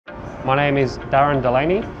My name is Darren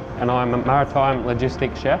Delaney and I'm a Maritime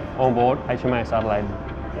Logistics Chef on board HMAS Adelaide.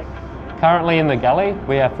 Currently in the galley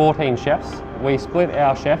we have 14 chefs. We split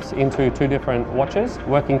our chefs into two different watches,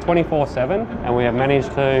 working 24/7, and we have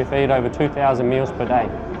managed to feed over 2,000 meals per day.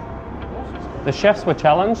 The chefs were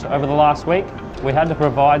challenged over the last week. We had to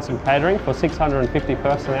provide some catering for 650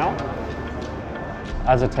 personnel.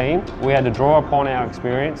 As a team, we had to draw upon our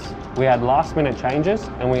experience. We had last-minute changes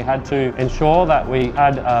and we had to ensure that we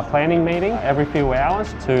had a planning meeting every few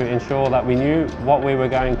hours to ensure that we knew what we were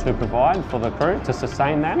going to provide for the crew to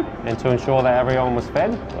sustain them and to ensure that everyone was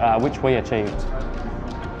fed, which we achieved.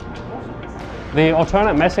 The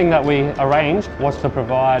alternate messing that we arranged was to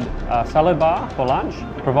provide a salad bar for lunch,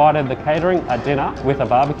 provided the catering at dinner with a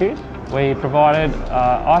barbecue. We provided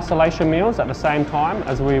isolation meals at the same time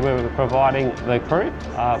as we were providing the crew.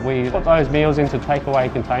 We put those meals into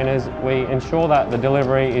takeaway containers. We ensure that the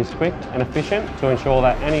delivery is quick and efficient to ensure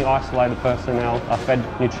that any isolated personnel are fed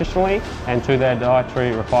nutritionally and to their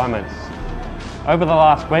dietary requirements. Over the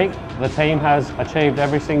last week, the team has achieved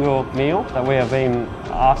every single meal that we have been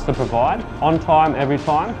asked to provide, on time, every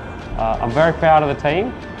time. I'm very proud of the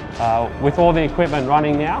team. With all the equipment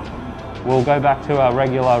running now, we'll go back to our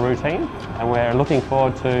regular routine and we're looking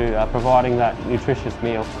forward to providing that nutritious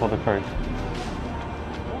meal for the crew.